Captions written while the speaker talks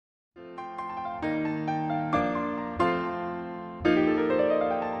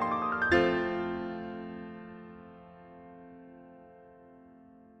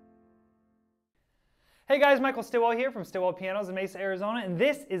Hey guys, Michael Stilwell here from Stillwell Pianos in Mesa, Arizona, and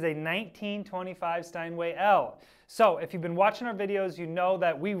this is a 1925 Steinway L. So if you've been watching our videos, you know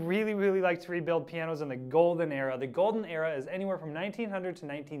that we really like to rebuild pianos in the golden era. The golden era is anywhere from 1900 to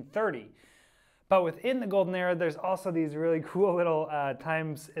 1930. But within the golden era, there's also these really cool little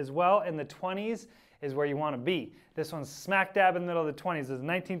times as well, and the 20s is where you want to be. This one's smack dab in the middle of the 20s. This is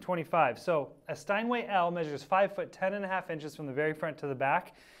 1925. So a Steinway L measures 5 foot 10.5 inches from the very front to the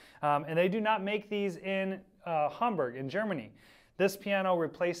back. And they do not make these in Hamburg, in Germany. This piano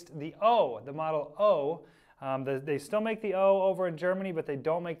replaced the O, the model O. They still make the O over in Germany, but they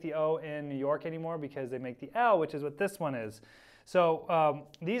don't make the O in New York anymore because they make the L, which is what this one is. So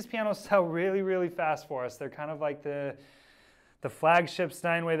these pianos sell really fast for us. They're kind of like the flagship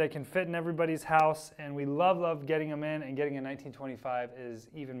Steinway that can fit in everybody's house, and we love getting them in, and getting a 1925 is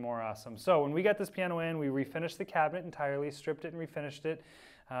even more awesome. So when we got this piano in, we refinished the cabinet entirely, stripped it and refinished it,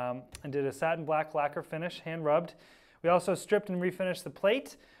 and did a satin black lacquer finish, hand rubbed. We also stripped and refinished the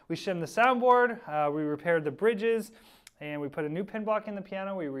plate. We shimmed the soundboard, we repaired the bridges, and we put a new pin block in the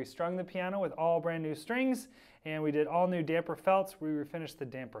piano. We restrung the piano with all brand new strings, and we did all new damper felts. We refinished the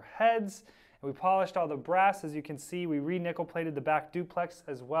damper heads, and we polished all the brass. As you can see, we re-nickel plated the back duplex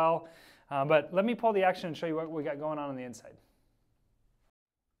as well. But let me pull the action and show you what we got going on the inside.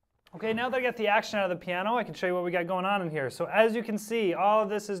 Okay, now that I got the action out of the piano, I can show you what we got going on in here. So as you can see, all of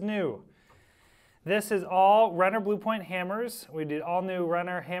this is new. This is all Renner Blue Point hammers. We did all new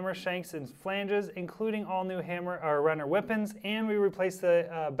Renner hammer shanks and flanges, including all new Renner whippings, and we replaced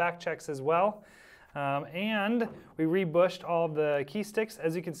the back checks as well. And we rebushed all of the key sticks.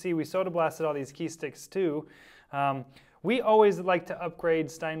 As you can see, we soda blasted all these key sticks too. We always like to upgrade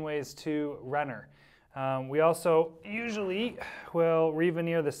Steinways to Renner. We also usually will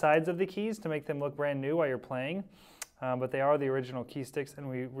re-veneer the sides of the keys to make them look brand new while you're playing, but they are the original key sticks, and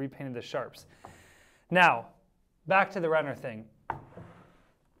we repainted the sharps. Now, back to the Renner thing.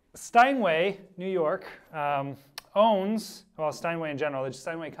 Steinway, New York, owns, well, Steinway in general, the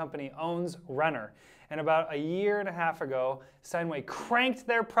Steinway company owns Renner. And about a year and a half ago, Steinway cranked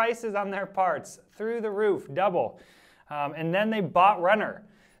their prices on their parts through the roof, double. And then they bought Renner.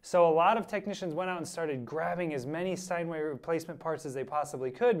 So a lot of technicians went out and started grabbing as many Steinway replacement parts as they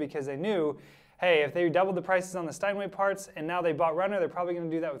possibly could, because they knew, hey, if they doubled the prices on the Steinway parts and now they bought Renner, they're probably going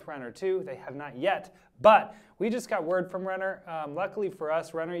to do that with Renner too. They have not yet. But we just got word from Renner. Luckily for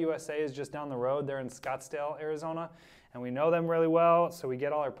us, Renner USA is just down the road. They're in Scottsdale, Arizona, and we know them really well, so we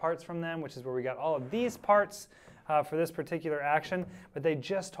get all our parts from them, which is where we got all of these parts for this particular action. But they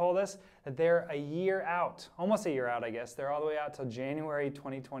just told us that they're a year out, almost a year out, I guess. They're all the way out till January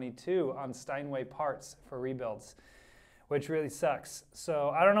 2022 on Steinway parts for rebuilds, which really sucks. So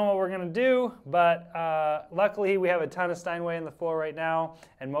I don't know what we're gonna do, but luckily we have a ton of Steinway in the floor right now,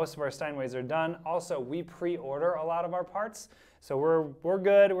 and most of our Steinways are done. Also, we pre-order a lot of our parts, so we're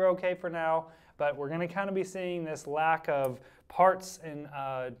good, we're okay for now, but we're gonna kind of be seeing this lack of parts and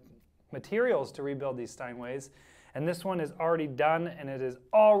materials to rebuild these Steinways. And this one is already done, and it is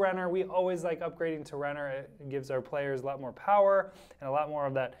all Renner. We always like upgrading to Renner. It gives our players a lot more power and a lot more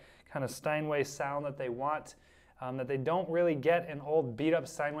of that kind of Steinway sound that they want, that they don't really get in old beat-up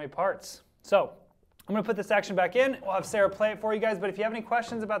Steinway parts. So I'm going to put this action back in. We'll have Sarah play it for you guys, but if you have any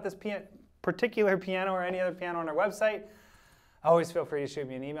questions about this particular piano or any other piano on our website, always feel free to shoot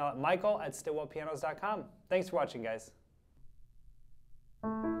me an email at michael@stillwellpianos.com. Thanks for watching, guys.